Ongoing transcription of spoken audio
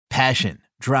Passion,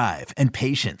 drive, and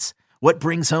patience. What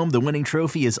brings home the winning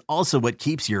trophy is also what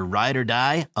keeps your ride or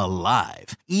die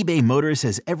alive. eBay Motors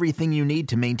has everything you need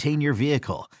to maintain your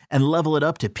vehicle and level it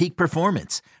up to peak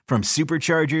performance, from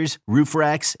superchargers, roof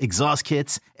racks, exhaust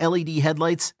kits, LED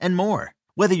headlights, and more.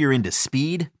 Whether you're into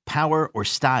speed, power, or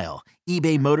style,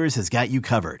 eBay Motors has got you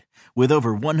covered. With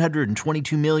over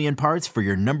 122 million parts for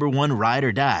your number one ride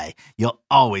or die, you'll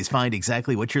always find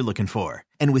exactly what you're looking for.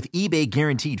 And with eBay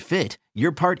Guaranteed Fit,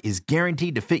 your part is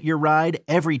guaranteed to fit your ride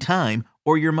every time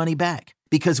or your money back.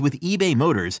 Because with eBay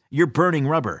Motors, you're burning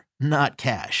rubber, not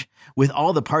cash. With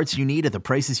all the parts you need at the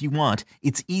prices you want,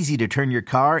 it's easy to turn your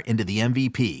car into the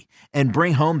MVP and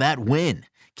bring home that win.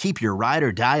 Keep your ride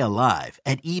or die alive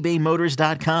at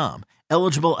ebaymotors.com.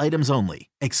 Eligible items only.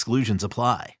 Exclusions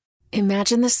apply.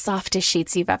 Imagine the softest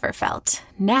sheets you've ever felt.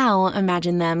 Now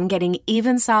imagine them getting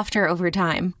even softer over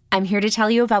time. I'm here to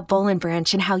tell you about Boll &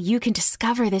 Branch and how you can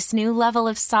discover this new level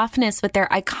of softness with their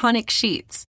iconic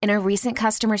sheets. In a recent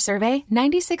customer survey,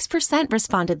 96%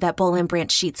 responded that Boll & Branch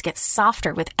sheets get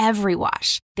softer with every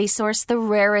wash. They source the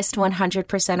rarest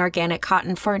 100% organic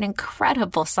cotton for an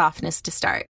incredible softness to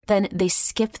start. Then they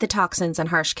skip the toxins and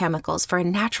harsh chemicals for a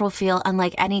natural feel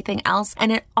unlike anything else,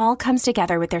 and it all comes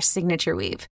together with their signature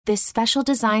weave. This special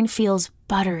design feels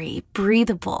buttery,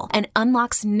 breathable, and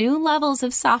unlocks new levels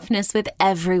of softness with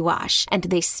every wash, and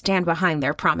they stand behind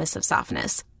their promise of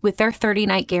softness. With their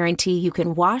 30-night guarantee, you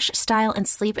can wash, style, and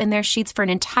sleep in their sheets for an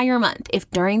entire month. If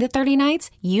during the 30 nights,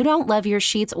 you don't love your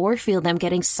sheets or feel them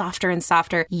getting softer and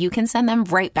softer, you can send them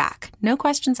right back. No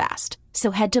questions asked.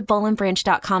 So head to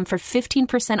bollandbranch.com for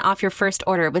 15% off your first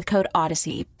order with code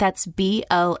Odyssey. That's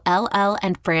BOLL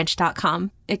and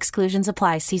branch.com. Exclusions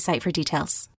apply. See site for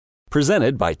details.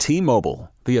 Presented by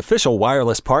T-Mobile, the official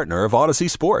wireless partner of Odyssey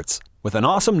Sports. With an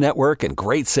awesome network and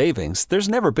great savings, there's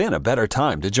never been a better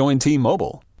time to join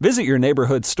T-Mobile. Visit your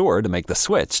neighborhood store to make the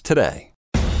switch today.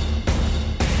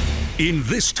 In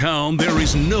this town, there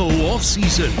is no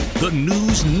off-season. The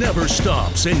news never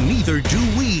stops, and neither do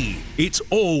we. It's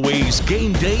always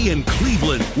game day in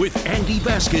Cleveland with Andy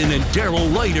Baskin and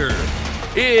Daryl Leiter.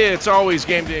 It's always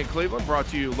game day in Cleveland, brought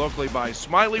to you locally by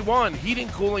Smiley One, heating,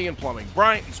 cooling, and plumbing.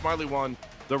 Bryant and Smiley One,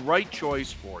 the right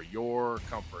choice for your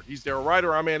comfort. He's Daryl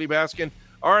Ryder. I'm Andy Baskin.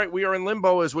 All right, we are in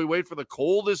limbo as we wait for the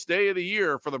coldest day of the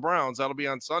year for the Browns. That'll be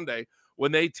on Sunday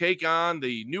when they take on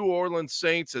the New Orleans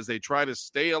Saints as they try to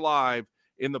stay alive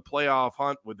in the playoff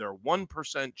hunt with their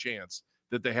 1% chance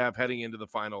that they have heading into the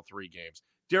final three games.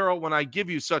 Daryl, when I give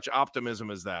you such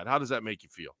optimism as that, how does that make you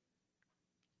feel?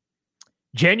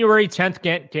 January 10th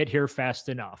can't get here fast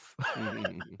enough.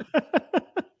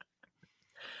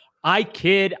 I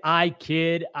kid.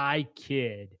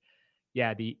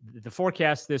 Yeah, the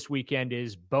forecast this weekend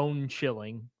is bone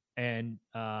chilling. And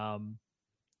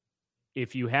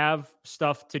if you have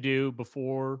stuff to do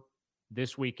before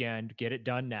this weekend, get it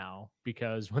done now,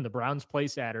 because when the Browns play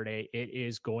Saturday, it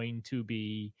is going to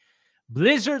be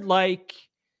blizzard-like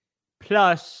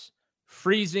plus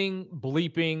freezing,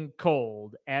 bleeping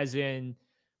cold, as in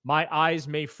my eyes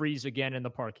may freeze again in the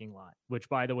parking lot, which,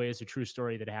 by the way, is a true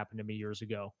story that happened to me years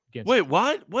ago. Wait,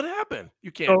 what? What happened?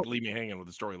 You can't leave me hanging with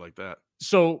a story like that.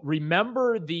 So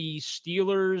remember the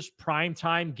Steelers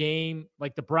primetime game?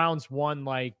 Like the Browns won,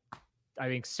 I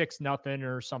think 6-0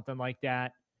 or something like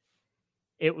that.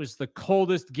 It was the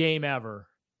coldest game ever.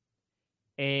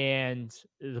 And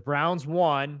the Browns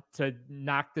won to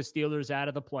knock the Steelers out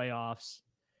of the playoffs.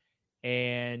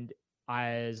 And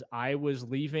as I was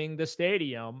leaving the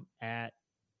stadium at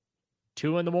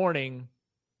 2 a.m,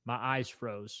 my eyes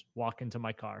froze walking to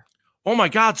my car. Oh my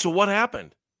God. So what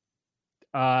happened?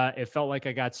 It felt like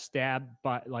I got stabbed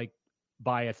by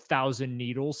 1,000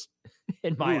 needles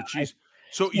in my eyes.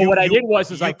 So what I did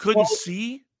was I couldn't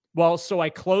see? Well, so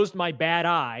I closed my bad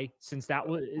eye, since that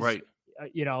was right.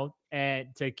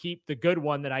 And to keep the good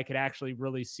one that I could actually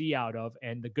really see out of.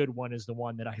 And the good one is the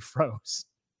one that I froze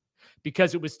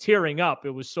because it was tearing up.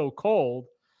 It was so cold.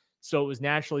 So it was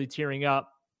naturally tearing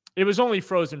up. It was only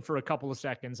frozen for a couple of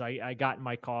seconds. I got in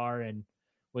my car and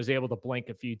was able to blink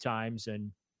a few times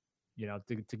and,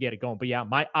 to get it going. But yeah,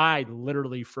 my eye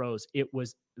literally froze. It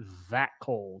was that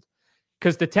cold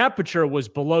because the temperature was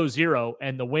below zero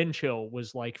and the wind chill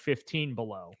was like 15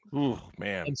 below. Ooh,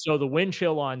 man. And so the wind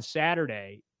chill on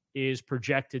Saturday is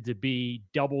projected to be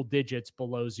double digits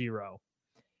below zero.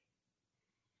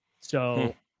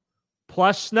 So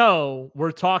plus snow,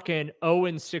 we're talking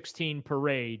 0-16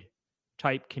 parade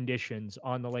type conditions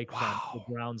on the lakefront with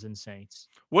Browns and Saints.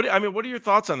 What are your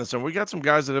thoughts on this? And we got some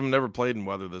guys that have never played in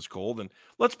weather this cold. And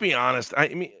let's be honest. I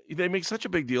mean, they make such a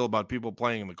big deal about people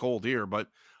playing in the cold here, but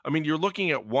I mean, you're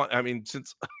looking at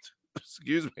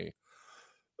excuse me,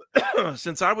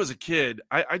 since I was a kid,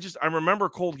 I remember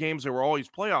cold games. They were always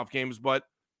playoff games, but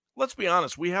let's be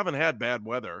honest, we haven't had bad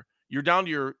weather. You're down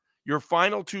to your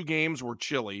final 2 games were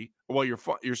chilly. Well,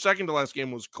 your second to last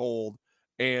game was cold,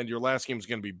 and your last game is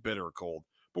going to be bitter cold.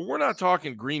 But we're not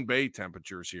talking Green Bay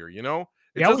temperatures here, you know?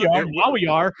 We are. Now we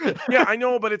are. Yeah, I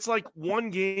know, but it's like 1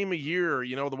 game a year,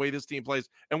 you know, the way this team plays.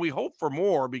 And we hope for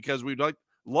more because we'd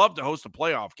love to host a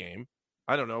playoff game.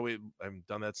 I don't know. I haven't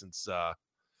done that since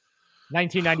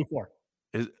 1994.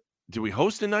 Did we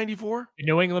host in 94? The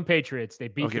New England Patriots. They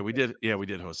beat. Okay, we did. Yeah, we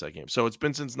did host that game. So it's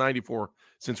been since 94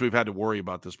 since we've had to worry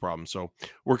about this problem. So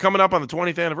we're coming up on the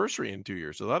 20th anniversary in 2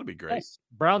 years. So that'll be great. Yes.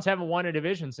 Browns haven't won a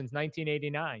division since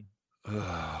 1989.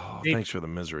 Thanks for the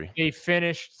misery. They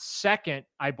finished second,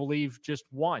 I believe, just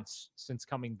once since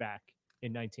coming back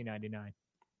in 1999.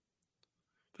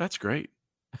 That's great.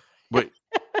 Wait.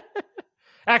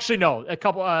 Actually, no, a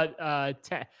couple,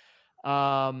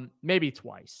 maybe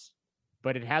twice,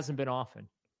 but it hasn't been often.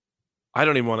 I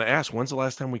don't even want to ask. When's the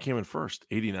last time we came in first?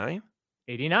 89?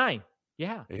 89.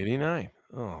 Yeah. 89.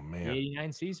 Oh, man. The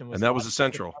 89 season was. And that was the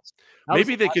Central.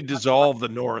 Maybe they could dissolve the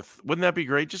North. Wouldn't that be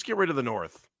great? Just get rid of the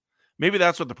North. Maybe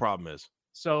that's what the problem is.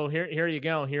 So here you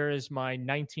go. Here is my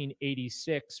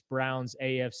 1986 Browns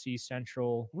AFC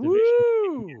Central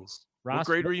Woo! What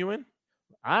grade were you in?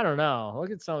 I don't know.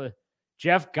 Look at some of the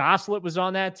Jeff Goslett was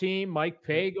on that team. Mike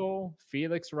Pagel,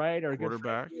 Felix Wright, our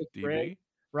quarterback, DB, Greg,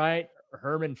 right?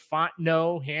 Herman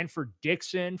Fontenot, Hanford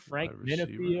Dixon, Frank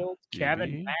Minifield,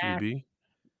 Kevin Mack, DB.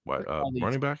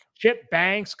 Running back, Chip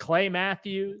Banks, Clay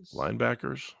Matthews,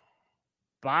 linebackers,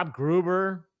 Bob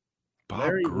Gruber.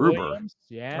 Larry Williams.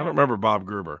 Yeah. I don't remember Bob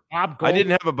Gruber. I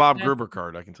didn't have a Bob Gruber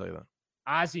card, I can tell you that.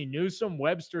 Ozzie Newsome,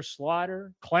 Webster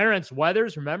Slaughter, Clarence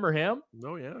Weathers, remember him?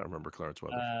 Oh, yeah, I remember Clarence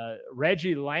Weathers.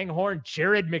 Reggie Langhorne,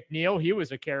 Jared McNeil, he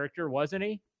was a character, wasn't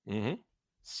he? Mm-hmm.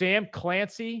 Sam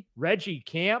Clancy, Reggie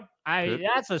Camp.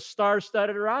 That's a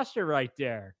star-studded roster right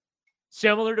there.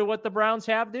 Similar to what the Browns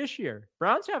have this year.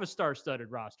 Browns have a star-studded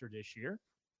roster this year.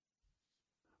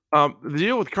 The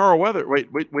deal with Carl Weather.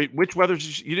 Wait. Which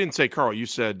Weathers? You didn't say Carl. You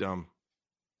said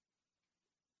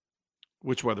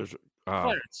which Weathers?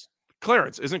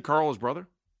 Clarence. Isn't Carl his brother?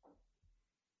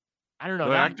 I don't know.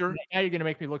 The now, actor? Now you're going to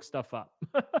make me look stuff up.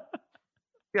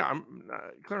 Yeah, I'm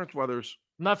Clarence Weathers.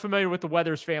 I'm not familiar with the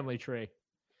Weathers family tree.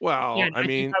 Well, Yeah, I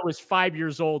mean, think I was 5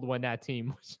 years old when that team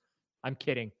was. I'm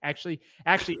kidding. Actually,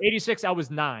 86, I was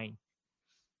 9.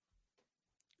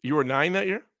 You were 9 that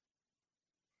year?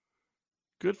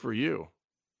 Good for you.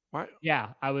 Why? Yeah,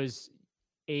 I was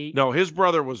 8. No, his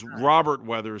brother was Robert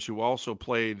Weathers, who also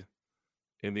played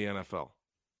in the NFL.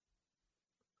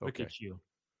 Look at you.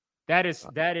 That is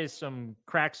some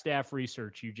crack staff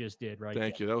research you just did, right?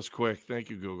 Thank you. That was quick. Thank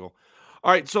you, Google.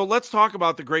 All right, so let's talk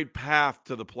about the great path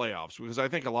to the playoffs, because I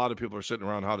think a lot of people are sitting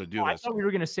around how to do this. I thought we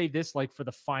were going to save this like for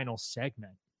the final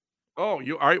segment. Oh,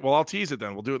 all right. Well, I'll tease it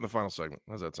then. We'll do it in the final segment.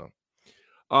 How's that sound?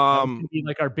 Be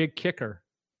like our big kicker.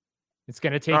 It's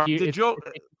going to take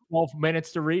 12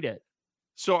 minutes to read it.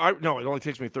 So it only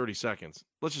takes me 30 seconds.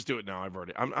 Let's just do it now.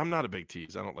 I'm not a big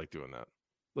tease. I don't like doing that.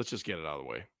 Let's just get it out of the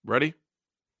way. Ready?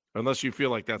 Unless you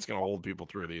feel like that's going to hold people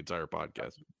through the entire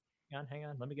podcast. Hang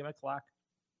on. Let me get my clock.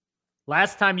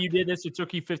 Last time you did this, it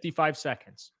took you 55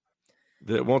 seconds.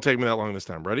 It won't take me that long this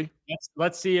time. Ready?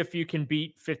 Let's see if you can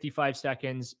beat 55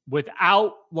 seconds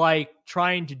without like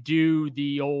trying to do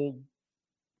the old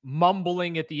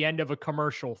mumbling at the end of a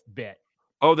commercial bit.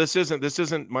 Oh, this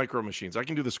isn't Micro Machines. I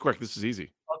can do this quick. This is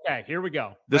easy. Okay, here we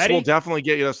go. This Ready? will definitely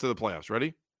get us to the playoffs.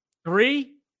 Ready?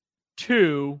 3,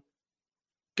 2,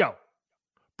 go.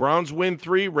 Browns win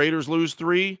 3, Raiders lose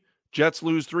 3, Jets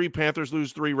lose 3, Panthers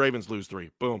lose 3, Ravens lose 3.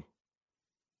 Boom.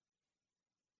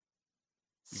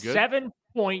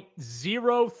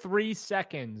 7.03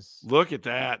 seconds. Look at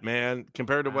that, man.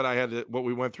 Compared to what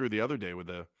we went through the other day with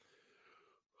the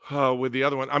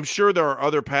other one. I'm sure there are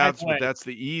other paths, but that's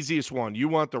the easiest one. You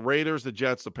want the Raiders, the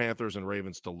Jets, the Panthers, and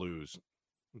Ravens to lose.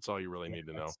 That's all you really need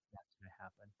to know. That's going to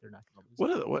happen. They're not going to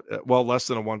lose. Well, less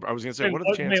than a 1. I was going to say, what are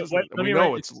the chances? We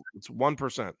know it's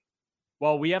 1%.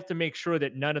 Well, we have to make sure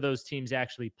that none of those teams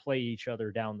actually play each other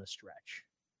down the stretch.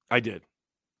 I did.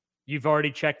 You've already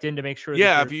checked in to make sure.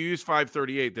 Yeah, if you use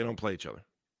 538, they don't play each other.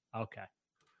 Okay.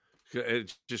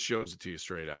 It just shows it to you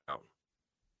straight out.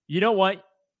 You know what?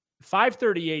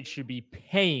 538 should be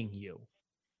paying you.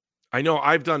 I know.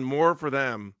 I've done more for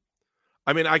them.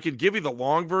 I mean, I could give you the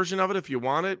long version of it if you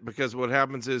want it, because what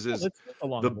happens is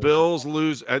the Bills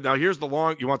lose. Now, here's the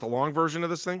long. You want the long version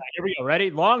of this thing? Here we go. Ready?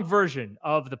 Long version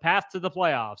of the path to the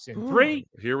playoffs in 3.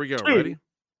 Here we go. 2, Ready?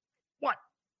 1.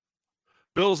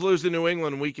 Bills lose to New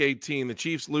England in Week 18. The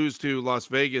Chiefs lose to Las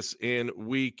Vegas in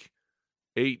Week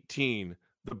 18.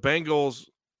 The Bengals.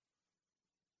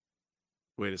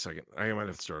 Wait a second. I might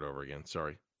have to start over again.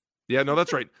 Sorry. Yeah, no,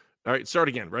 that's right. All right, start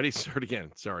again. Ready? Start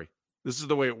again. Sorry. This is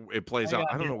the way it plays out.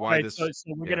 I don't know why right, this. So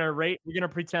we're gonna rate. We're gonna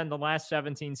pretend the last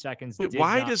 17 seconds. Wait,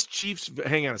 why does Chiefs?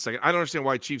 Hang on a second. I don't understand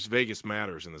why Chiefs Vegas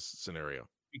matters in this scenario.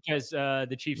 Because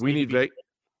the Chiefs. We need Vegas.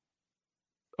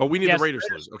 Oh, we need the Raiders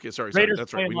lose. Okay, sorry. Raiders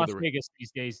That's play right. in Las Vegas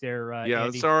these days. They're yeah.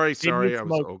 Andy. Sorry. I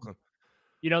was Oakland.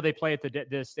 You know they play at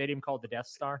the stadium called the Death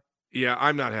Star. Yeah,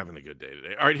 I'm not having a good day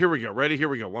today. All right, here we go. Ready? Here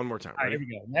we go. One more time. All right, here we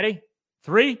go. Ready?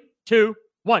 3, 2,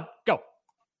 1, go.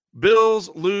 Bills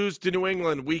lose to New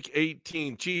England, week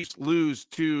 18. Chiefs lose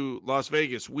to Las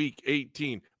Vegas, week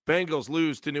 18. Bengals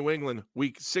lose to New England,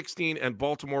 week 16, and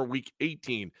Baltimore, week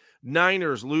 18.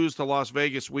 Niners lose to Las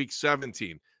Vegas, week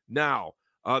 17. Now,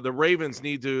 the Ravens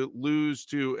need to lose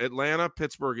to Atlanta,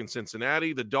 Pittsburgh, and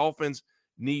Cincinnati. The Dolphins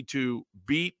need to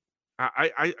beat.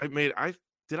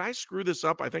 Did I screw this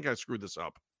up? I think I screwed this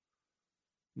up.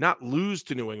 Not lose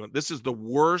to New England. This is the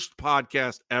worst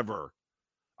podcast ever.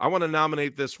 I want to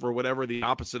nominate this for whatever the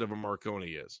opposite of a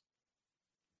Marconi is.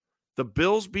 The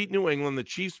Bills beat New England. The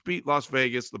Chiefs beat Las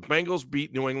Vegas. The Bengals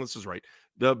beat New England. This is right.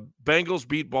 The Bengals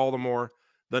beat Baltimore.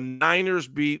 The Niners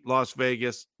beat Las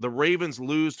Vegas. The Ravens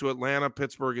lose to Atlanta,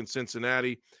 Pittsburgh, and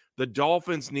Cincinnati. The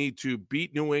Dolphins need to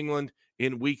beat New England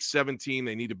in week 17.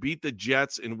 They need to beat the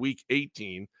Jets in week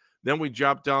 18. Then we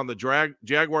drop down. The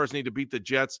Jaguars need to beat the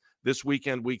Jets this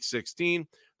weekend, week 16.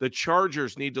 The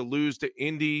Chargers need to lose to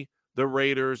Indy, the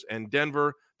Raiders, and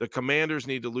Denver. The Commanders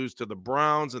need to lose to the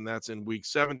Browns, and that's in week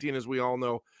 17, as we all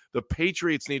know. The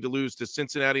Patriots need to lose to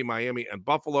Cincinnati, Miami, and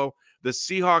Buffalo. The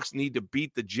Seahawks need to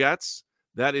beat the Jets.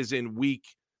 That is in week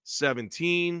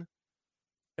 17.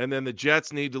 And then the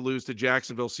Jets need to lose to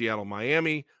Jacksonville, Seattle,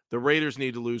 Miami. The Raiders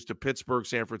need to lose to Pittsburgh,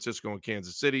 San Francisco, and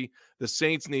Kansas City. The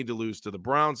Saints need to lose to the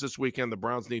Browns this weekend. The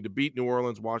Browns need to beat New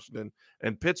Orleans, Washington,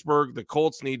 and Pittsburgh. The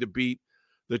Colts need to beat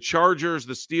the Chargers.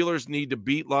 The Steelers need to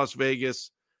beat Las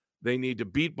Vegas. They need to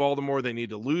beat Baltimore. They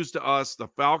need to lose to us. The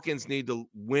Falcons need to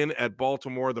win at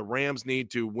Baltimore. The Rams need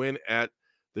to win at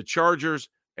the Chargers.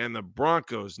 And the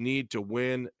Broncos need to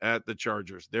win at the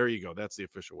Chargers. There you go. That's the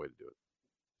official way to do it.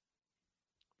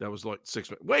 That was like 6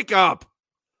 minutes. Wake up.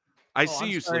 I see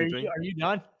you sleeping. Are you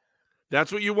done?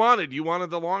 That's what you wanted. You wanted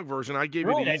the long version. I gave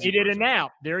you the easy I needed version. a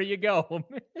nap. There you go.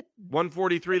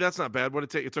 143. That's not bad. What did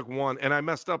it take? It took one, and I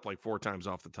messed up like 4 times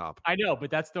off the top. I know, but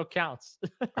that still counts.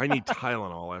 I need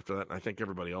Tylenol after that, and I think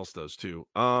everybody else does too.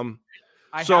 But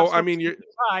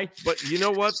you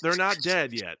know what? They're not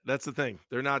dead yet. That's the thing.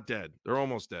 They're not dead. They're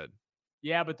almost dead.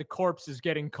 Yeah, but the corpse is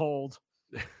getting cold.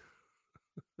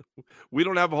 We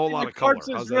don't have a whole lot of color. The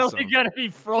corpse is really going to be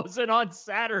frozen on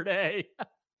Saturday.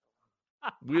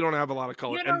 We don't have a lot of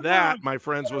color. And that, my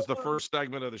friends, was the first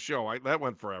segment of the show. That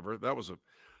went forever.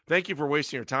 Thank you for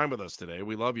wasting your time with us today.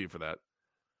 We love you for that.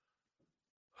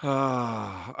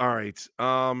 All right.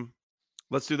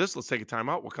 Let's do this. Let's take a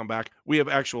timeout. We'll come back. We have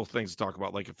actual things to talk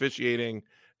about, like officiating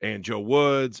and Joe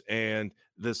Woods and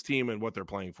this team and what they're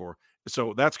playing for.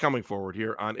 So that's coming forward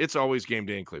here on It's Always Game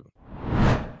Day in Cleveland.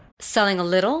 Selling a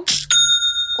little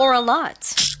or a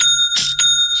lot?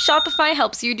 Shopify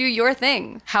helps you do your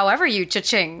thing, however you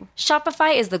cha-ching.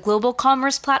 Shopify is the global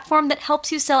commerce platform that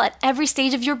helps you sell at every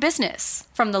stage of your business.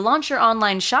 From the launch your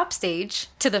online shop stage,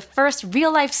 to the first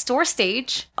real-life store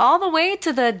stage, all the way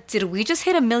to the did we just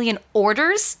hit 1 million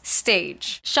orders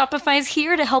stage. Shopify's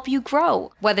here to help you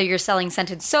grow. Whether you're selling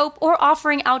scented soap or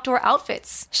offering outdoor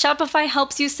outfits, Shopify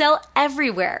helps you sell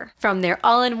everywhere. From their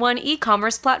all-in-one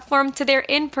e-commerce platform to their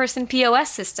in-person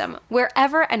POS system,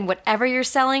 wherever and whatever you're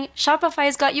selling,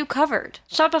 Shopify's got you covered.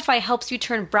 Shopify helps you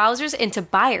turn browsers into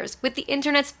buyers with the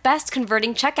internet's best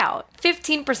converting checkout.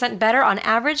 15% better on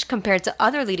average compared to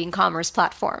other leading commerce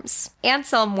platforms. And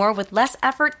sell more with less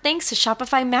effort thanks to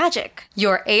Shopify Magic,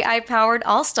 your AI-powered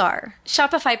all-star.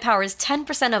 Shopify powers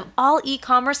 10% of all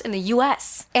e-commerce in the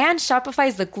US. And Shopify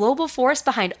is the global force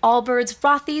behind Allbirds,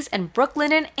 Rothy's, and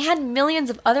Brooklinen, and millions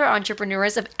of other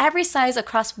entrepreneurs of every size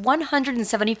across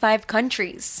 175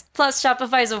 countries. Plus,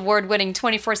 Shopify's award-winning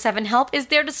 24/7 help is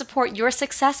there to support your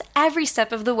success every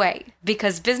step of the way.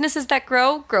 Because businesses that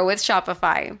grow, grow with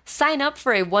Shopify. Sign up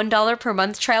for a $1 per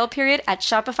month trial period at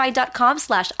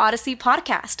shopify.com/Odyssey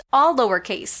Podcast, all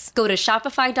lowercase. Go to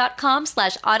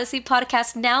shopify.com/Odyssey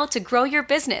Podcast now to grow your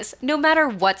business, no matter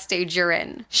what stage you're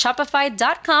in.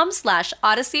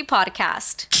 Shopify.com/Odyssey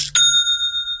Podcast.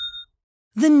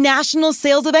 The national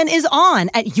sales event is on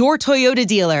at your Toyota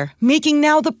dealer, making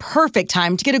now the perfect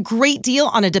time to get a great deal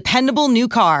on a dependable new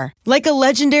car. Like a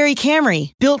legendary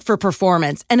Camry, built for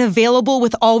performance and available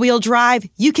with all-wheel drive,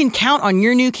 you can count on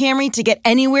your new Camry to get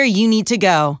anywhere you need to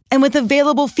go. And with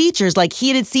available features like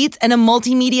heated seats and a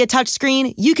multimedia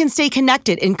touchscreen, you can stay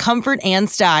connected in comfort and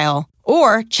style.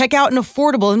 Or check out an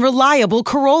affordable and reliable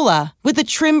Corolla with a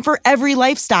trim for every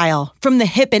lifestyle, from the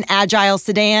hip and agile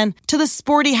sedan to the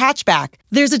sporty hatchback.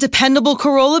 There's a dependable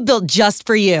Corolla built just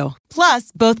for you.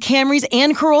 Plus, both Camrys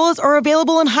and Corollas are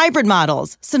available in hybrid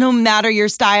models, so no matter your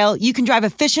style, you can drive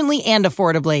efficiently and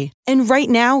affordably. And right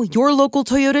now, your local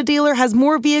Toyota dealer has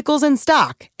more vehicles in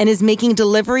stock and is making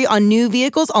delivery on new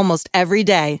vehicles almost every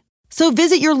day. So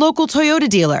visit your local Toyota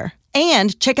dealer.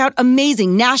 And check out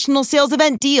amazing national sales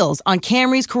event deals on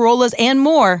Camrys, Corollas, and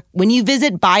more when you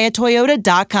visit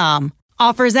buyatoyota.com.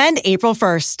 Offers end April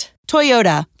 1st.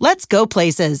 Toyota, let's go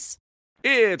places.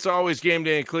 It's always game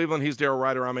day in Cleveland. He's Daryl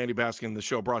Ryder. I'm Andy Baskin. The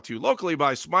show brought to you locally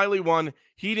by Smiley One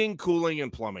Heating, Cooling,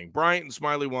 and Plumbing. Bryant and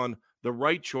Smiley One, the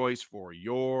right choice for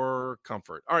your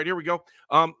comfort. All right, here we go.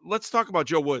 Let's talk about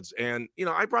Joe Woods. And,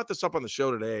 I brought this up on the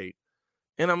show today.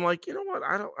 And I'm like, you know what?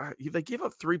 They gave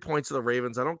up 3 points to the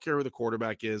Ravens. I don't care who the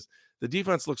quarterback is. The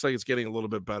defense looks like it's getting a little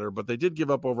bit better, but they did give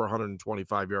up over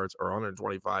 125 yards or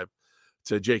 125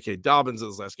 to J.K. Dobbins in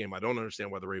this last game. I don't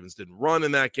understand why the Ravens didn't run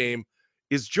in that game.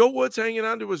 Is Joe Woods hanging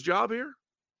on to his job here?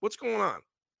 What's going on?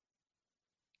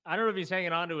 I don't know if he's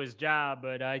hanging on to his job,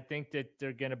 but I think that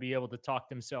they're going to be able to talk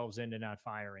themselves into not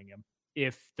firing him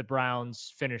if the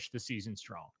Browns finish the season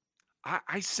strong.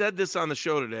 I said this on the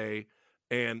show today.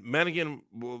 And Mennigan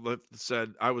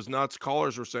said I was nuts.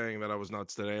 Callers were saying that I was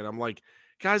nuts today. And I'm like,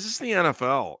 guys, this is the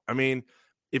NFL. I mean,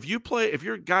 if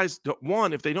your guys,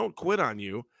 one, if they don't quit on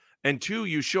you, and two,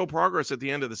 you show progress at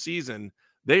the end of the season,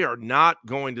 they are not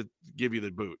going to give you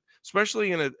the boot,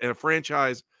 especially in a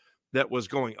franchise that was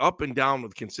going up and down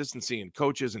with consistency and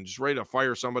coaches and just ready to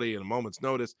fire somebody in a moment's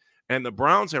notice. And the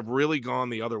Browns have really gone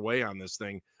the other way on this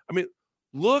thing. I mean,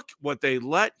 look what they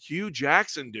let Hugh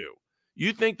Jackson do.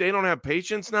 You think they don't have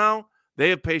patience now?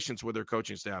 They have patience with their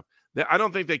coaching staff. I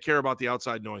don't think they care about the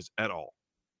outside noise at all.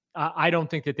 I don't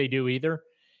think that they do either.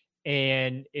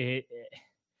 And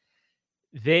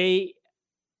they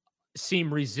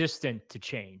seem resistant to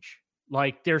change.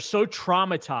 Like they're so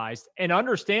traumatized, and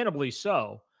understandably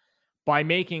so, by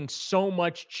making so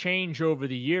much change over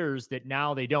the years that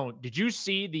now they don't. Did you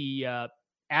see the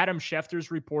Adam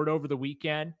Schefter's report over the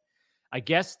weekend? I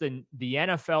guess the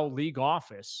NFL league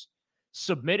office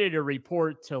submitted a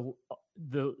report to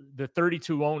the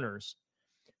 32 owners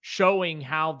showing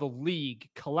how the league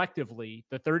collectively,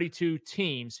 the 32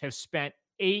 teams, have spent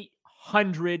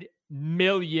 $800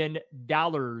 million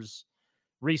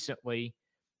recently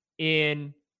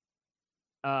in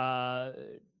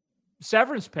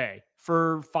severance pay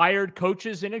for fired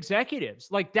coaches and executives.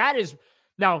 Like that is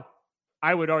now,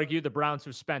 I would argue the Browns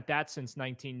have spent that since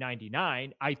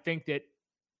 1999. I think that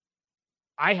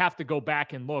I have to go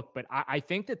back and look, but I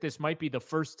think that this might be the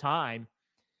first time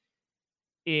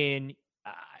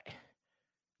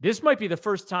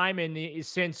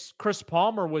since Chris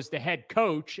Palmer was the head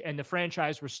coach and the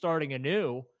franchise was starting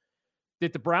anew,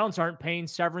 that the Browns aren't paying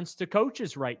severance to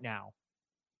coaches right now.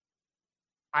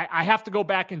 I have to go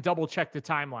back and double check the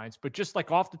timelines, but just like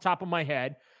off the top of my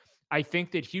head, I think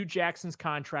that Hugh Jackson's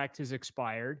contract has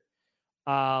expired.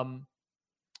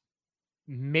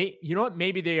 You know what?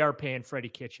 Maybe they are paying Freddie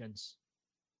Kitchens.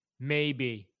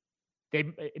 Maybe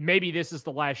this is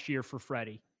the last year for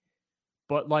Freddie.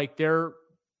 But like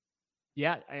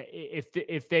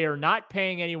if they are not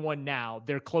paying anyone now,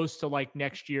 they're close to like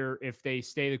next year if they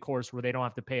stay the course where they don't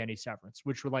have to pay any severance,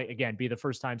 which would be the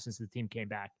first time since the team came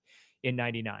back in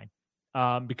 99.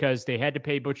 Because they had to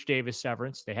pay Butch Davis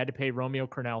severance, they had to pay Romeo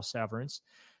Crennel severance,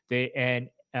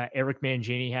 Eric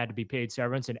Mangini had to be paid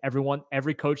severance, and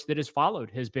every coach that has followed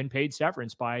has been paid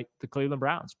severance by the Cleveland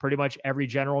Browns. Pretty much every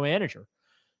general manager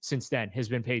since then has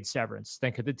been paid severance.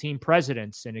 Think of the team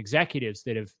presidents and executives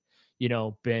that have,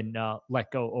 been let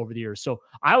go over the years. So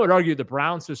I would argue the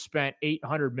Browns have spent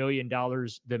 $800 million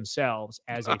themselves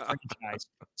as a franchise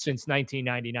since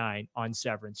 1999 on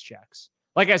severance checks.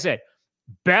 Like I said,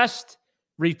 best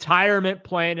retirement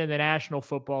plan in the National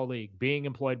Football League, being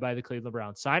employed by the Cleveland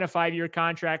Browns. Sign a 5-year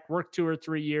contract, work 2 or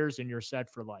 3 years, and you're set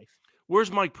for life.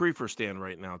 Where's Mike Prefer stand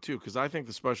right now, too? Because I think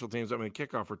the special teams,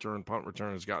 kickoff return, punt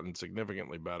return has gotten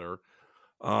significantly better.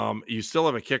 You still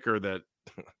have a kicker that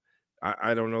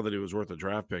I don't know that he was worth a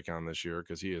draft pick on this year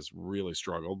because he has really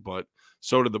struggled, but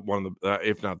so did one of the,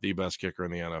 if not the best kicker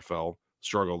in the NFL,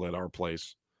 struggled at our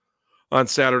place. on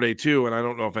Saturday too, and I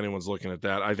don't know if anyone's looking at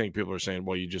that. I think people are saying,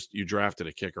 well, you drafted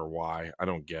a kicker. Why? I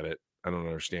don't get it. I don't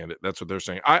understand it. That's what they're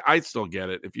saying. I still get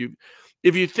it.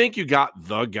 If you think you got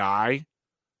the guy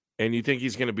and you think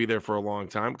he's going to be there for a long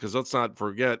time, because let's not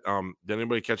forget, did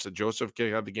anybody catch that Joseph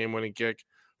kick had the game-winning kick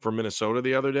for Minnesota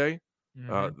the other day?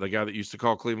 The guy that used to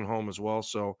call Cleveland home as well.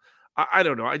 So I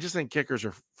don't know. I just think kickers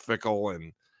are fickle,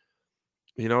 and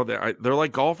they're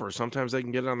like golfers. Sometimes they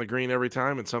can get it on the green every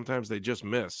time, and sometimes they just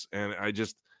miss. And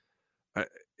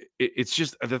it's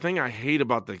just the thing I hate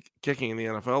about the kicking in the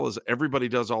NFL is everybody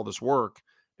does all this work,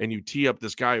 and you tee up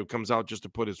this guy who comes out just to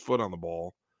put his foot on the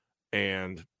ball,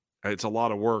 and it's a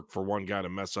lot of work for one guy to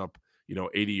mess up,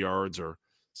 80 yards or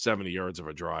 70 yards of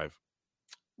a drive.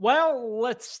 Well,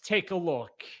 let's take a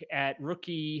look at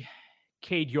rookie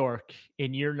Cade York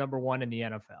in year number 1 in the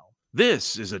NFL.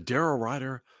 This is a Darrow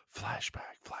Ryder flashback.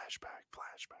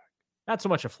 Not so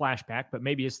much a flashback, but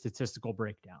maybe a statistical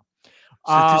breakdown.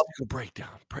 Breakdown.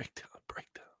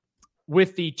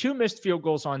 With the 2 missed field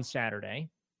goals on Saturday,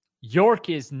 York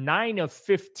is 9 of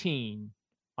 15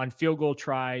 on field goal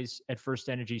tries at First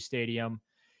Energy Stadium,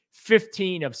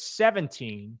 15 of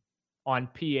 17 on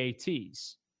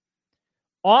PATs.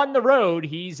 On the road,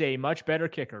 he's a much better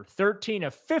kicker, 13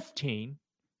 of 15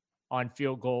 on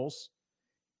field goals,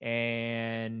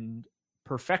 and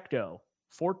perfecto,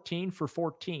 14 for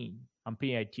 14 on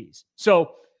PATs.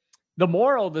 So the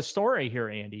moral of the story here,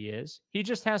 Andy, is he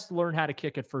just has to learn how to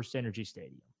kick at First Energy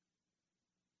Stadium.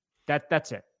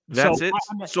 That's it. That's it.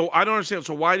 So I don't understand.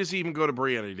 So why does he even go to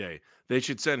Bree any day? They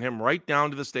should send him right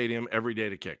down to the stadium every day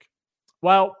to kick.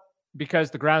 Well,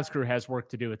 because the grounds crew has work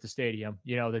to do at the stadium.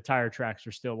 The tire tracks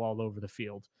are still all over the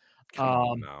field. Come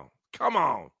on now. Come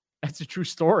on. That's a true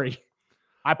story.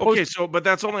 But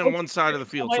that's only on one side of the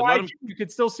field. So you can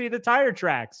still see the tire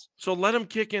tracks. So let him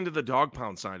kick into the dog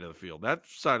pound side of the field. That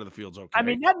side of the field's okay. I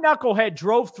mean, that knucklehead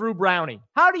drove through Brownie.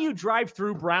 How do you drive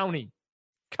through Brownie?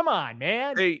 Come on,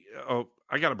 man. Hey,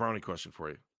 I got a Brownie question for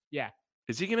you. Yeah.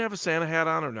 Is he going to have a Santa hat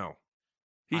on or no?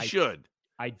 He should.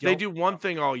 They do one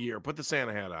thing all year. Put the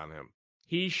Santa hat on him.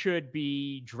 He should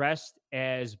be dressed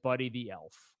as Buddy the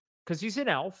Elf because he's an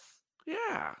elf.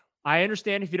 Yeah. I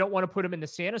understand if you don't want to put him in the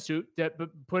Santa suit, but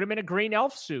put him in a green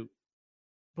elf suit.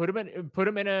 Put him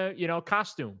in a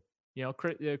costume,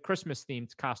 Christmas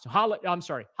themed costume.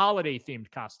 Holiday themed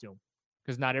costume,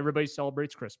 because not everybody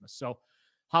celebrates Christmas. So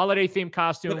holiday themed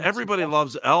costume. But everybody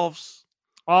loves elves.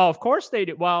 Oh, of course they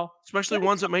do. Well, especially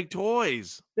ones that make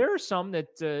toys. There are some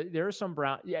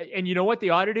brown. Yeah, and you know what they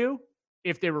ought to do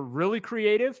if they were really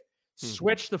creative?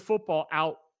 Switch the football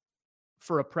out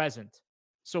for a present.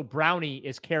 So Brownie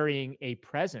is carrying a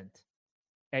present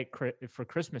for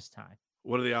Christmas time.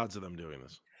 What are the odds of them doing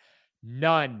this?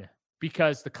 None,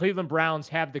 because the Cleveland Browns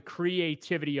have the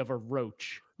creativity of a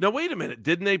roach. Now, wait a minute.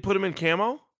 Didn't they put him in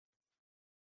camo?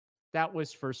 That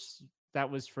was for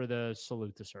the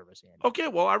salute to service, Andy. Okay,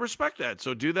 well, I respect that.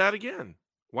 So do that again.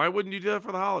 Why wouldn't you do that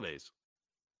for the holidays?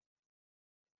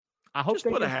 I hope just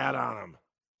put a hat on him.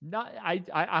 No,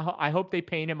 I hope they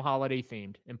paint him holiday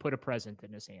themed and put a present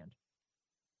in his hand.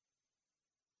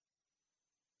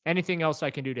 Anything else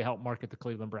I can do to help market the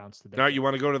Cleveland Browns today? Now, you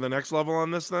want to go to the next level on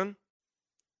this then?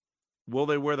 Will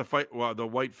they wear the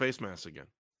white face mask again?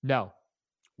 No.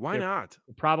 Why not?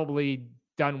 Probably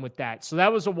done with that. So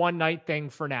that was a one-night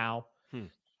thing for now.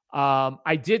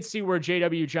 I did see where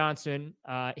J.W. Johnson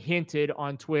hinted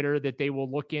on Twitter that they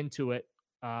will look into it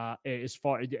as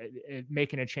far as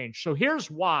making a change. So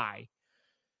here's why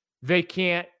they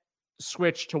can't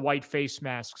switch to white face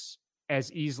masks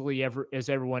as easily as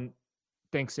everyone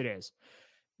thinks it is.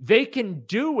 They can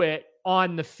do it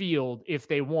on the field if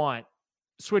they want.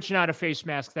 Switching out a face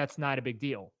mask, that's not a big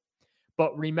deal.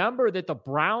 But remember that the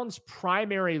Browns'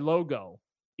 primary logo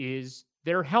is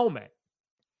their helmet.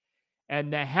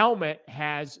 And the helmet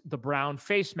has the brown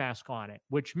face mask on it,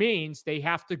 which means they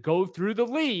have to go through the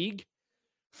league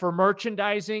for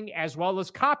merchandising as well as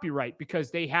copyright,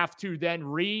 because they have to then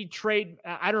retrade.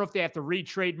 I don't know if they have to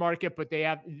retrademark it, but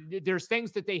there's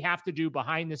things that they have to do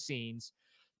behind the scenes.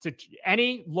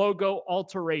 Any logo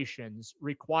alterations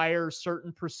require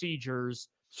certain procedures.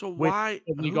 So why?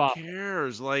 Who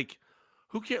cares? Like,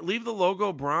 who can't leave the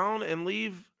logo brown and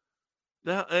leave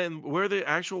and wear the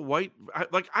actual white? I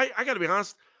got to be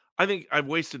honest. I think I've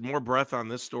wasted more breath on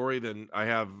this story than I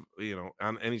have,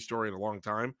 on any story in a long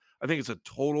time. I think it's a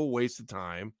total waste of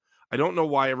time. I don't know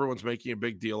why everyone's making a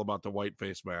big deal about the white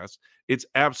face mask. It's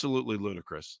absolutely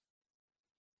ludicrous.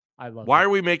 Why are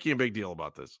we making a big deal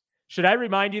about this? Should I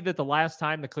remind you that the last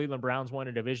time the Cleveland Browns won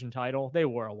a division title, they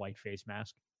wore a white face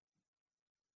mask?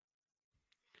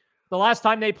 The last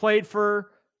time they played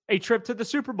for a trip to the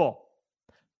Super Bowl,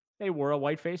 They wore a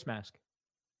white face mask.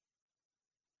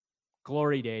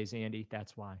 Glory days, Andy.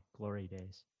 That's why. Glory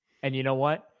days. And you know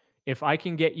what? If I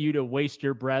can get you to waste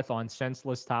your breath on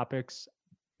senseless topics,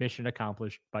 mission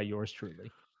accomplished by yours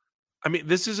truly. I mean,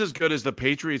 this is as good as the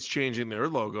Patriots changing their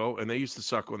logo, and they used to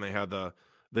suck when they had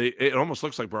it almost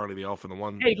looks like Brownie the Elf in the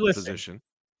one position.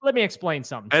 Let me explain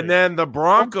something. And then the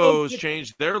Broncos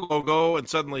changed their logo, and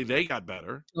suddenly they got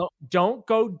better. Don't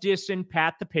go dissing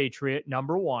Pat the Patriot,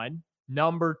 number one.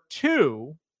 Number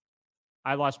two,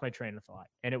 I lost my train of thought,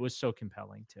 and it was so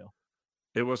compelling too.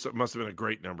 It must have been a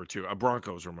great number two.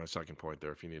 Broncos were my second point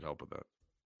there, if you need help with that.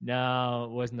 No,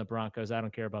 it wasn't the Broncos. I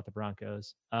don't care about the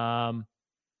Broncos. Oh,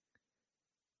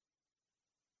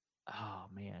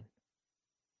 man.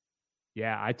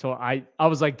 Yeah, I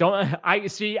was like,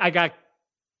 I got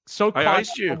so caught. I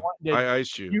iced you. I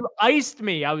iced you. You iced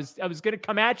me. I was going to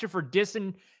come at you for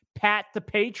dissing Pat the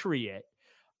Patriot.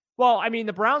 Well, I mean,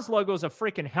 the Browns logo is a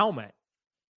freaking helmet.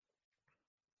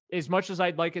 As much as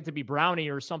I'd like it to be Brownie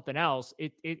or something else,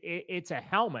 it's a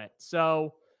helmet.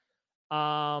 So,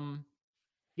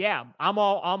 yeah, I'm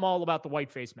all about the white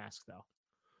face mask though.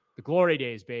 The glory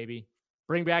days, baby.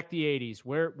 Bring back the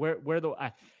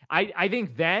 80s. I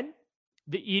think then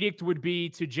the edict would be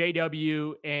to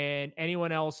JW and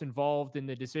anyone else involved in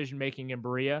the decision making in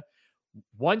Berea.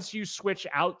 Once you switch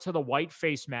out to the white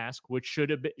face mask, which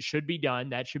should be done,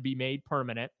 that should be made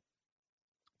permanent.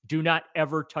 Do not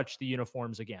ever touch the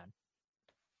uniforms again.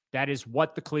 That is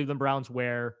what the Cleveland Browns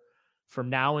wear from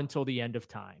now until the end of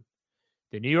time.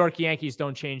 The New York Yankees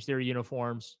don't change their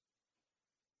uniforms.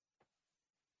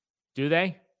 Do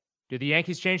they? Do the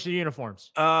Yankees change their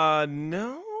uniforms? No.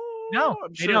 No,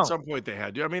 I'm sure at some point they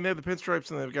had to. I mean, they have the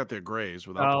pinstripes and they've got their grays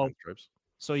without the pinstripes.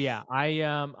 So yeah,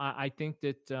 I think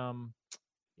that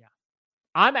yeah.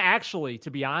 I'm actually, to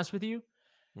be honest with you,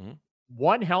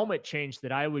 one helmet change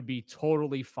that I would be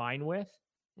totally fine with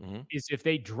is if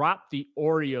they dropped the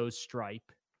Oreo stripe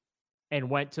and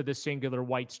went to the singular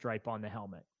white stripe on the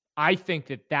helmet. I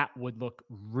think that would look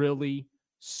really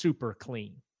super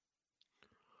clean.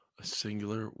 A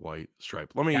singular white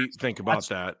stripe. Let me think about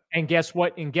that. And guess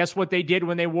what? They did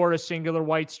when they wore a singular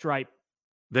white stripe?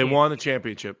 They won a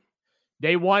championship.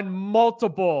 They won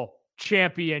multiple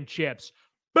championships.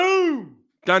 Boom!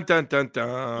 Dun, dun, dun,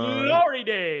 dun. Glory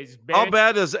days, bitch. How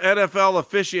bad does NFL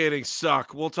officiating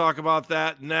suck? We'll talk about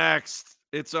that next.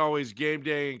 It's always game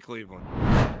day in Cleveland.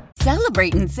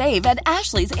 Celebrate and save at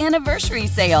Ashley's Anniversary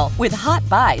Sale. With Hot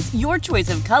Buys, your choice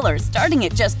of colors starting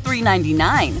at just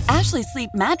 $3.99. Ashley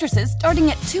Sleep mattresses starting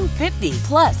at $2.50.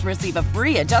 Plus, receive a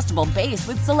free adjustable base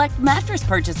with select mattress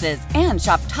purchases. And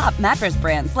shop top mattress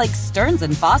brands like Stearns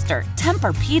 & Foster,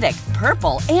 Tempur-Pedic,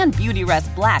 Purple, and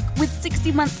Beautyrest Black with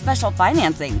 60-month special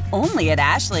financing. Only at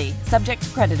Ashley. Subject to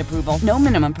credit approval. No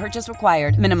minimum purchase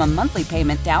required. Minimum monthly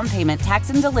payment, down payment, tax,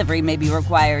 and delivery may be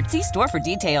required. See store for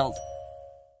details.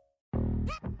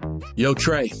 Yo,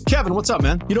 Trey. Kevin, what's up,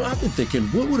 man? You know, I've been thinking,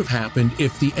 what would have happened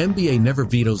if the NBA never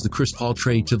vetoes the Chris Paul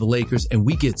trade to the Lakers and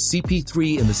we get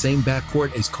CP3 in the same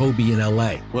backcourt as Kobe in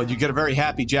LA? Well, you get a very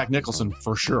happy Jack Nicholson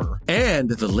for sure. And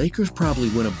the Lakers probably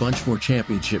win a bunch more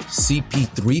championships.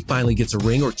 CP3 finally gets a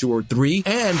ring or two or three,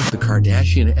 and the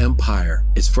Kardashian empire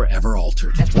is forever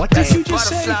altered. What did you just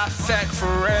say?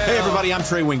 Hey, everybody, I'm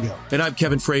Trey Wingo. And I'm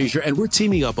Kevin Frazier, and we're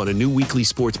teaming up on a new weekly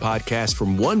sports podcast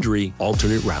from Wondery,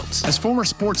 Alternate Routes. As former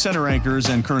Sports Center anchors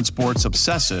and current sports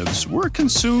obsessives, we're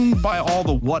consumed by all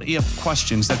the what-if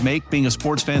questions that make being a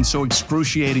sports fan so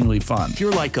excruciatingly fun. If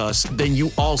you're like us, then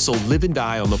you also live and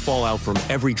die on the fallout from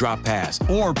every drop pass.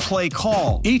 Or play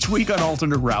call. Each week on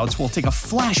Alternate Routes, we'll take a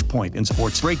flashpoint in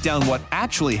sports, break down what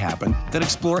actually happened, then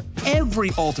explore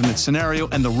every alternate scenario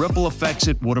and the ripple effects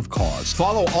it would have caused.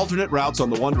 Follow Alternate Routes on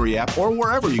the Wondery app or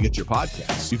wherever you get your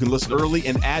podcasts. You can listen early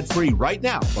and ad-free right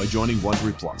now by joining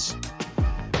Wondery Plus.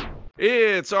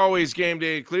 It's always game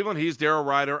day in Cleveland. He's Daryl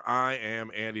Ryder. I am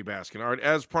Andy Baskin. All right,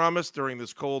 as promised, during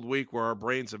this cold week where our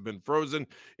brains have been frozen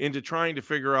into trying to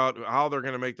figure out how they're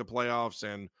going to make the playoffs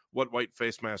and what white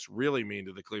face masks really mean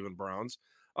to the Cleveland Browns,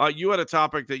 you had a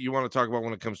topic that you want to talk about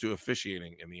when it comes to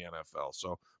officiating in the NFL.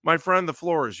 So, my friend, the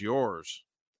floor is yours.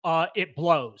 It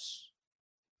blows.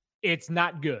 It's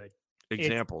not good.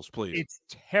 Examples, please. It's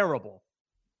terrible.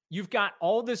 You've got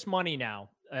all this money now.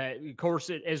 Of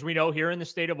course, as we know, here in the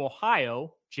state of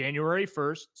Ohio, January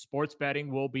 1st, sports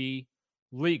betting will be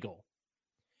legal,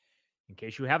 in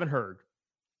case you haven't heard.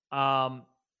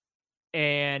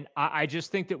 And I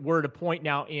just think that we're at a point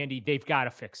now, Andy, they've got to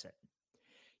fix it.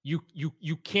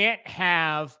 You can't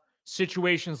have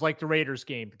situations like the Raiders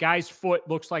game. The guy's foot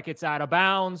looks like it's out of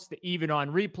bounds. Even on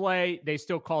replay, they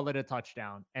still call it a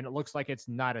touchdown, and it looks like it's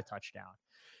not a touchdown.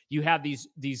 You have these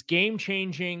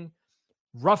game-changing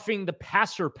roughing the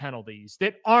passer penalties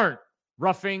that aren't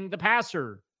roughing the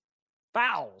passer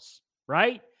fouls,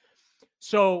 right?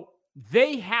 So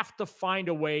they have to find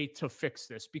a way to fix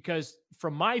this, because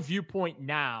from my viewpoint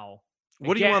now,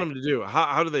 what do you want them to do?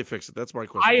 How do they fix it? That's my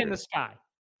question. Eye in the sky.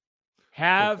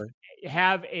 Have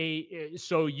a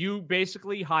so you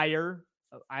basically hire,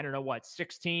 I don't know what,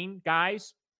 16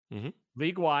 guys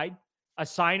league wide,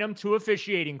 assign them to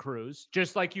officiating crews,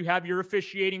 just like you have your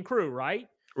officiating crew, right?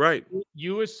 Right.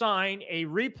 You assign a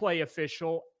replay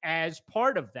official as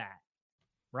part of that,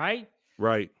 right?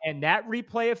 Right. And that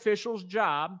replay official's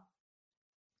job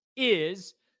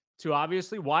is to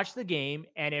obviously watch the game.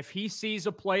 And if he sees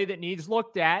a play that needs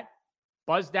looked at,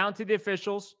 buzz down to the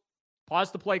officials,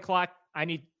 pause the play clock. I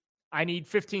need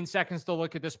 15 seconds to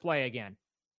look at this play again.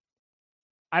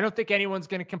 I don't think anyone's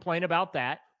going to complain about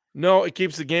that. No, it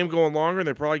keeps the game going longer, and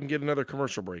they probably can get another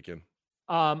commercial break in.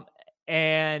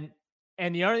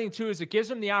 And the other thing too is it gives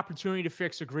them the opportunity to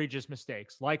fix egregious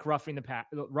mistakes like roughing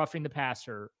the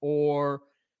passer, or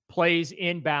plays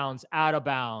inbounds, out of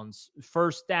bounds,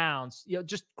 first downs,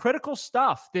 just critical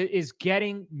stuff that is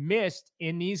getting missed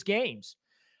in these games.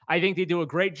 I think they do a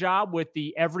great job with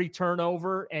the every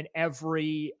turnover and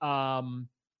every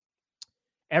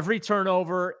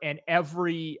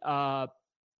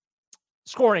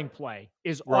scoring play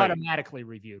is automatically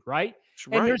reviewed, right?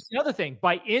 And there's the other thing.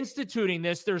 By instituting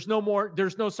this, there's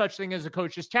no such thing as a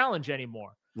coach's challenge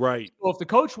anymore. Right. So if the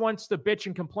coach wants to bitch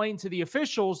and complain to the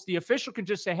officials, the official can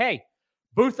just say, hey,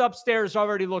 booth upstairs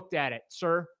already looked at it,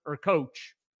 sir, or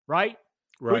coach, right?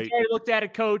 Right. We already looked at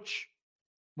it, coach.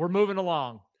 We're moving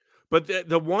along. But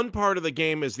the one part of the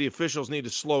game is the officials need to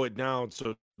slow it down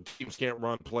so teams can't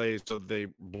run plays so they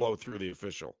blow through the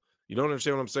official. You don't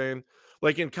understand what I'm saying?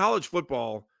 Like in college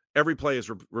football, every play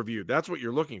is reviewed. That's what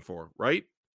you're looking for, right?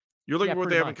 You're looking for what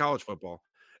they have in college football.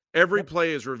 Every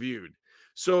play is reviewed.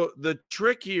 So the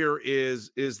trick here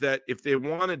is that if they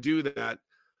want to do that,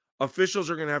 officials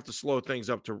are going to have to slow things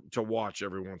up to watch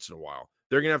every once in a while.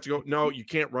 They're going to have to go, no, you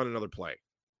can't run another play.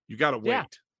 You got to wait. Yeah.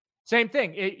 Same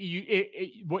thing.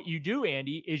 What you do,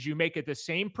 Andy, is you make it the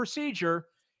same procedure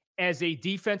as a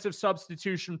defensive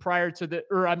substitution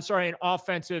an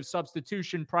offensive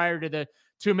substitution prior to the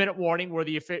 2-minute warning,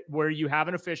 where you have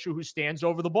an official who stands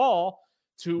over the ball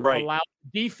to allow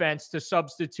defense to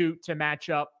substitute to match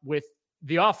up with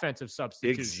the offensive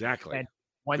substitution. Exactly. And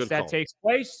once that takes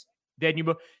place, then you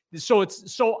move.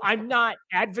 So I'm not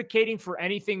advocating for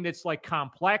anything that's like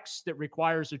complex that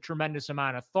requires a tremendous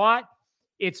amount of thought.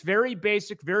 It's very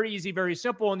basic, very easy, very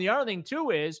simple. And the other thing too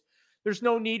is there's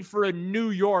no need for a New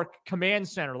York command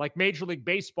center like Major League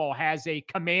Baseball has a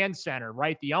command center,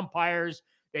 right? The umpires,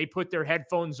 they put their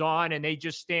headphones on and they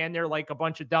just stand there like a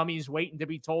bunch of dummies waiting to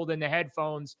be told in the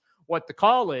headphones what the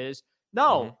call is.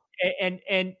 No.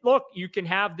 And look, you can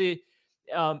have the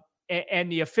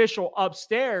official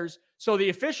upstairs. So the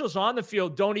officials on the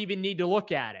field don't even need to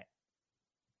look at it.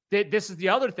 This is the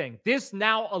other thing. This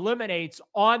now eliminates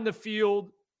on the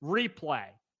field replay,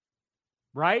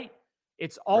 right?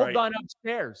 It's all done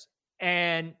upstairs.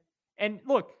 And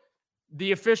look,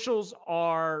 the officials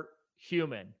are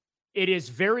human. It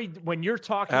is when you're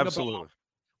talking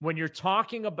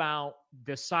about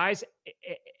the size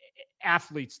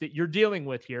athletes that you're dealing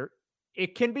with here,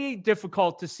 it can be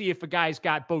difficult to see if a guy's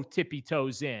got both tippy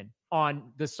toes in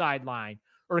on the sideline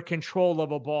or control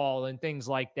of a ball and things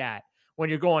like that. When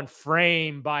you're going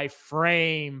frame by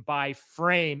frame by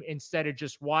frame instead of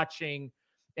just watching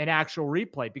an actual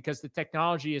replay, because the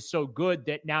technology is so good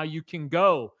that now you can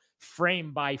go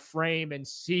frame by frame and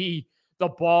see the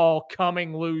ball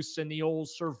coming loose and the old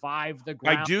survive the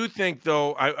ground. I do think,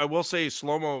 though, I will say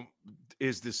slow-mo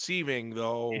is deceiving,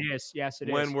 though. It is. Yes, it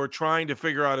is. When we're trying to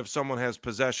figure out if someone has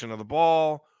possession of the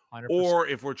ball 100%. Or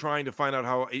if we're trying to find out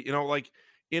how, like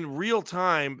in real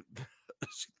time,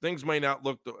 things may not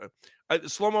look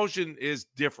slow motion is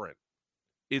different.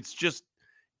 It's just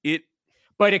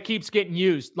but it keeps getting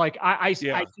used. Like I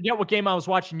forget what game I was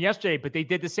watching yesterday, but they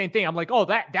did the same thing. I'm like, oh,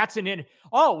 that's it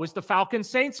was the Falcons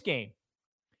Saints game.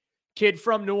 Kid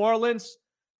from New Orleans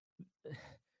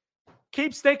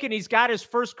keeps thinking he's got his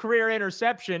first career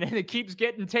interception, and it keeps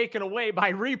getting taken away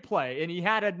by replay. And he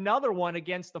had another one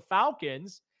against the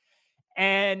Falcons,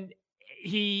 and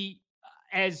he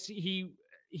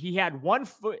had 1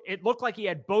 foot. It looked like he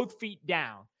had both feet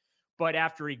down, but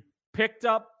after he picked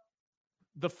up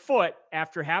the foot,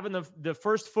 after having the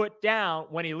first foot down,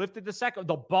 when he lifted the second,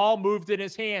 the ball moved in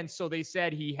his hand. So they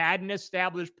said he hadn't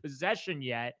established possession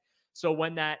yet. So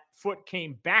when that foot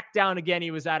came back down again,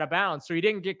 he was out of bounds. So he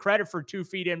didn't get credit for 2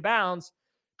 feet in bounds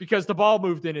because the ball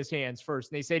moved in his hands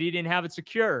first. And they said he didn't have it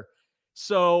secure.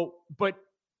 So, but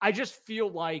I just feel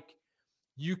like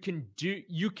you can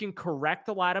correct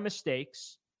a lot of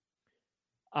mistakes.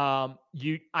 I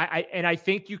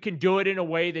think you can do it in a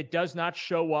way that does not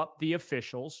show up the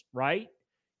officials, right?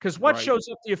 Because what shows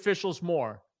up the officials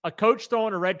more? A coach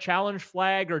throwing a red challenge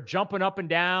flag or jumping up and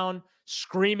down,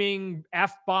 screaming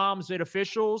F-bombs at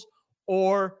officials,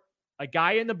 or a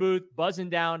guy in the booth buzzing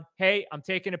down, hey, I'm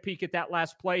taking a peek at that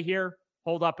last play here.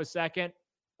 Hold up a second.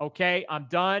 Okay, I'm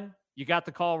done. You got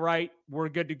the call right. We're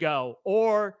good to go.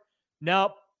 Or,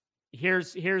 nope,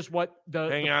 here's what the—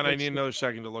 Hang on, I need another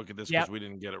second to look at this because we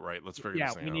didn't get it right. Let's figure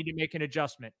this thing out. Yeah, we need to make an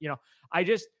adjustment.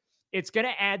 It's going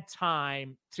to add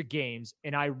time to games,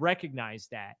 and I recognize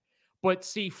that. But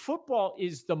see, football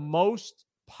is the most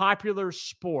popular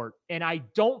sport, and I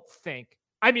don't think,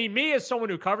 I mean, me as someone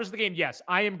who covers the game, yes,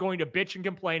 I am going to bitch and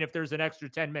complain if there's an extra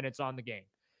 10 minutes on the game.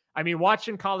 I mean,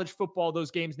 watching college football,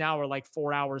 those games now are like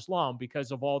 4 hours long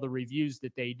because of all the reviews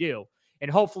that they do.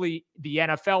 And hopefully the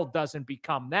NFL doesn't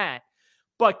become that.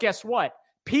 But guess what?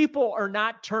 People are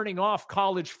not turning off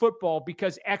college football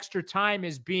because extra time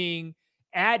is being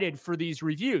added for these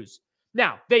reviews.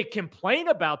 Now, they complain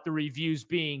about the reviews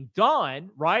being done,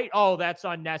 right? Oh, that's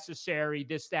unnecessary,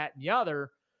 this, that, and the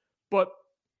other. But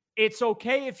it's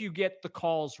okay if you get the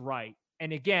calls right.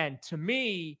 And again, to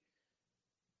me,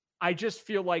 I just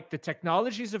feel like the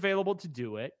technology is available to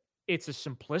do it. It's a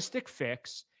simplistic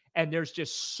fix, and there's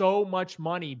just so much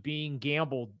money being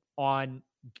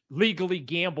legally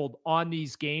gambled on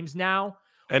these games now.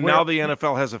 And now the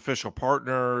NFL has official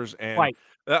partners, and right.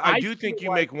 I do think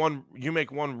you make one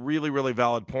really, really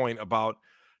valid point about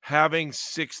having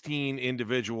 16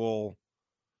 individual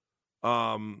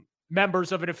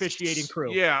members of an officiating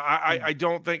crew. Yeah, I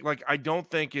don't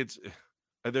think it's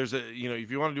there's a,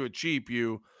 if you want to do it cheap,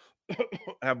 you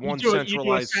have one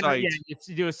centralized site. Yeah,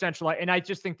 you do a centralized, and I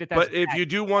just think that's. But if you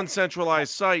do one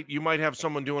centralized site, you might have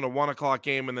someone doing a 1:00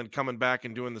 game and then coming back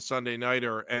and doing the Sunday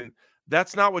nighter, and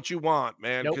that's not what you want,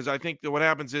 man. Because I think that what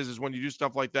happens is when you do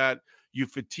stuff like that, you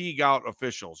fatigue out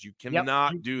officials. You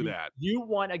cannot do that. You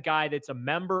want a guy that's a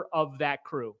member of that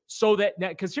crew, so that,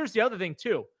 because here's the other thing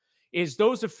too, is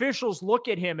those officials look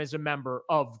at him as a member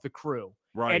of the crew.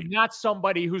 Right. And not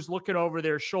somebody who's looking over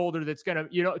their shoulder that's going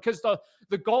to, because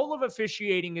the goal of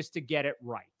officiating is to get it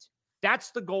right.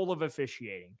 That's the goal of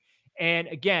officiating. And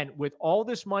again, with all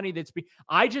this money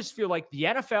I just feel like the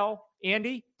NFL,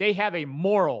 Andy, they have a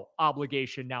moral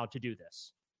obligation now to do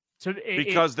this.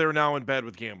 Because they're now in bed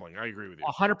with gambling. I agree with you.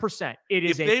 100%.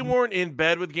 If they weren't in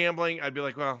bed with gambling, I'd be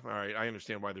like, well, all right, I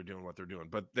understand why they're doing what they're doing,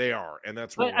 but they are, and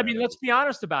that's what let's be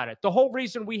honest about it. The whole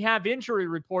reason we have injury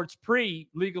reports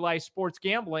pre-legalized sports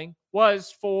gambling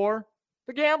was for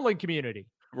the gambling community.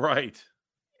 Right.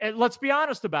 And let's be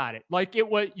honest about it. Like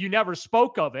you never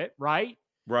spoke of it, right?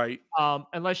 Right.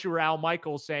 Unless you were Al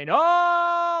Michaels saying,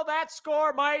 oh, that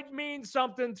score might mean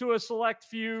something to a select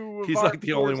few. He's like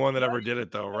the only one that ever did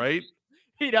it, though, right?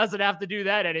 He doesn't have to do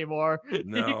that anymore.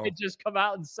 No. He could just come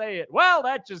out and say it. Well,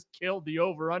 that just killed the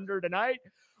over-under tonight,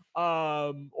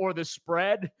 or the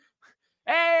spread.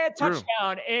 Hey,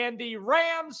 touchdown, and the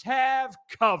Rams have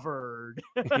covered.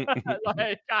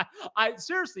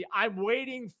 Seriously, I'm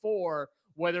waiting for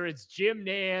whether it's Jim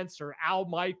Nantz or Al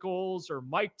Michaels or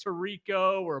Mike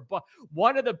Tirico or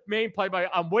one of the main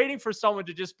I'm waiting for someone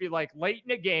to just be like late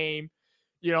in a game,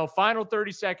 final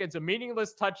 30 seconds, a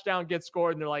meaningless touchdown gets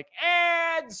scored, and they're like,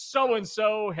 and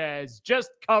so-and-so has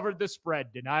just covered the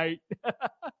spread tonight.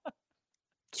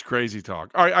 It's crazy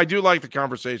talk. All right, I do like the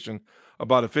conversation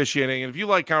about officiating, and if you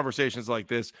like conversations like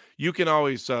this, you can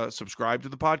always subscribe to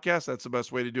the podcast. That's the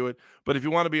best way to do it. But if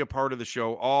you want to be a part of the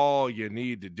show, all you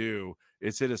need to do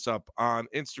is hit us up on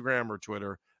Instagram or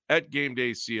Twitter at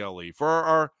GameDayCLE. For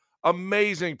our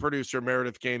amazing producer,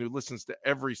 Meredith Kane, who listens to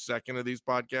every second of these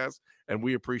podcasts, and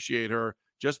we appreciate her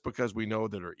just because we know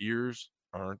that her ears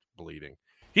aren't bleeding.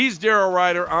 He's Daryl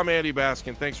Ryder. I'm Andy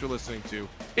Baskin. Thanks for listening to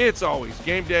It's Always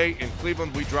Game Day in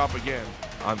Cleveland. We drop again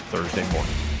on Thursday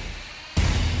morning.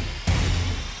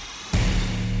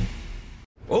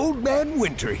 Old Man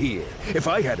Winter here. If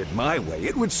I had it my way,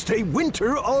 it would stay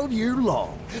winter all year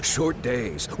long. Short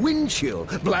days, wind chill,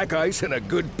 black ice, and a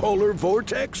good polar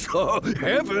vortex. Oh,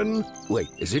 heaven. Wait,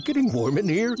 is it getting warm in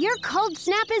here? Your cold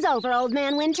snap is over, Old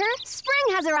Man Winter.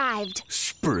 Spring has arrived.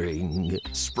 Spring.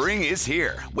 Spring is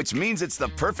here, which means it's the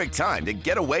perfect time to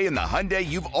get away in the Hyundai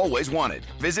you've always wanted.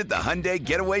 Visit the Hyundai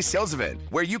Getaway Sales Event,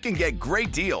 where you can get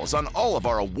great deals on all of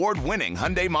our award-winning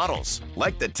Hyundai models,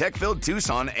 like the tech-filled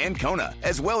Tucson and Kona,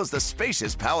 as well as the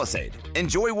spacious Palisade.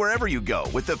 Enjoy wherever you go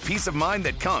with the peace of mind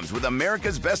that comes with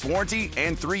America's best warranty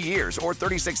and 3 years or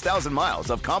 36,000 miles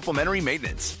of complimentary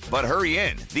maintenance. But hurry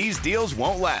in, these deals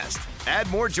won't last. Add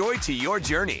more joy to your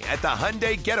journey at the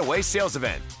Hyundai Getaway Sales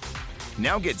Event.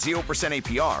 Now get 0%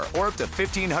 APR or up to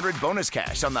 $1,500 bonus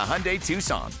cash on the Hyundai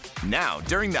Tucson. Now,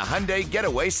 during the Hyundai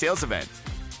Getaway Sales Event.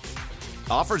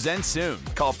 Offers end soon.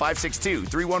 Call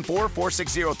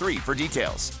 562-314-4603 for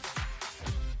details.